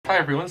Hi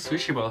everyone,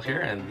 Suishyball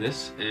here, and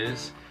this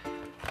is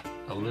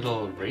a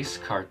little race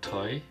car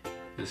toy.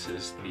 This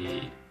is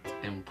the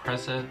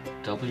Impreza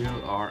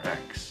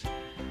WRX,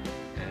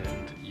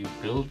 and you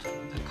build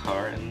the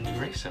car and you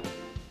race it.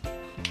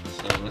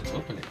 So let's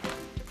open it.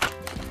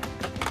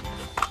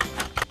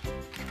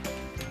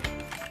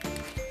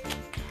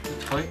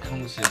 The toy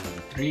comes in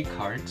 3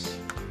 cards,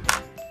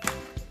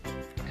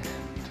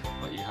 and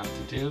what you have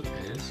to do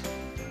is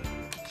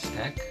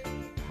stack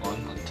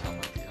one on top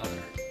of the other.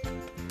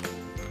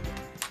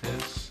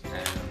 This and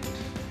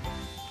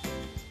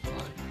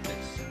like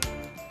this.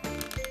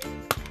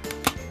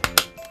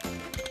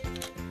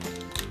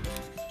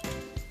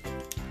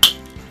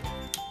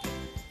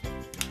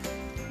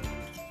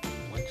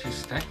 Once you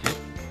stack it,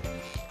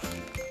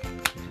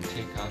 you can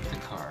take out the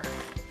car.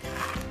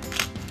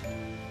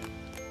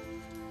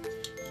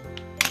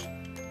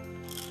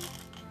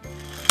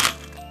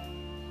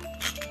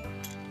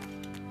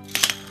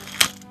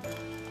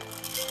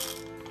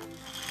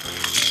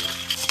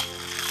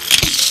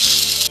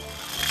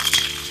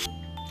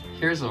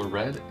 Here's a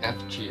red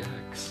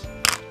FGX.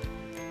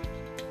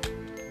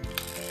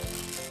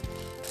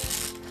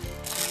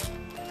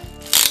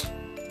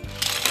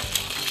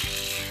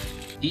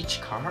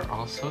 Each car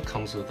also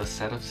comes with a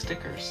set of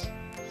stickers,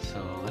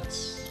 so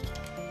let's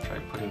try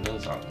putting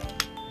those on.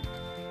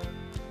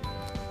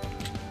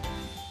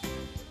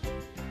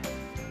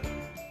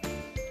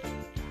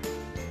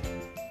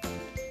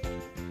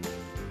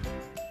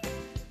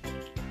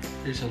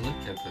 Here's a look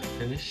at the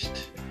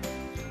finished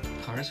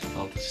cars with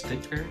all the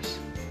stickers.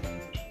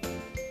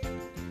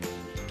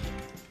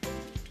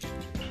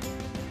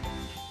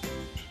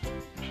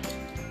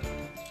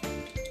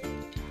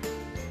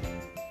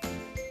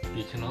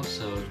 You can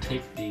also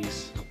take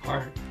these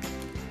apart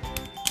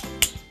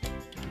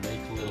and make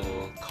a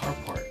little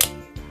carport.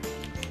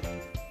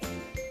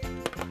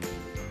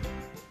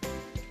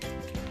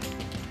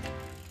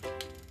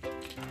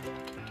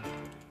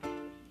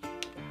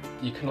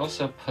 You can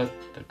also put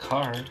the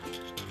car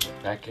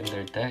back in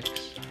their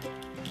decks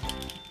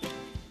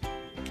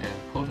and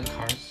pull the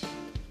cars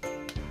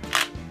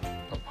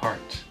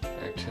apart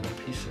back to their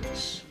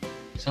pieces.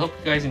 So I hope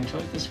you guys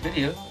enjoyed this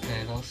video,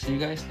 and I'll see you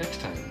guys next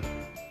time.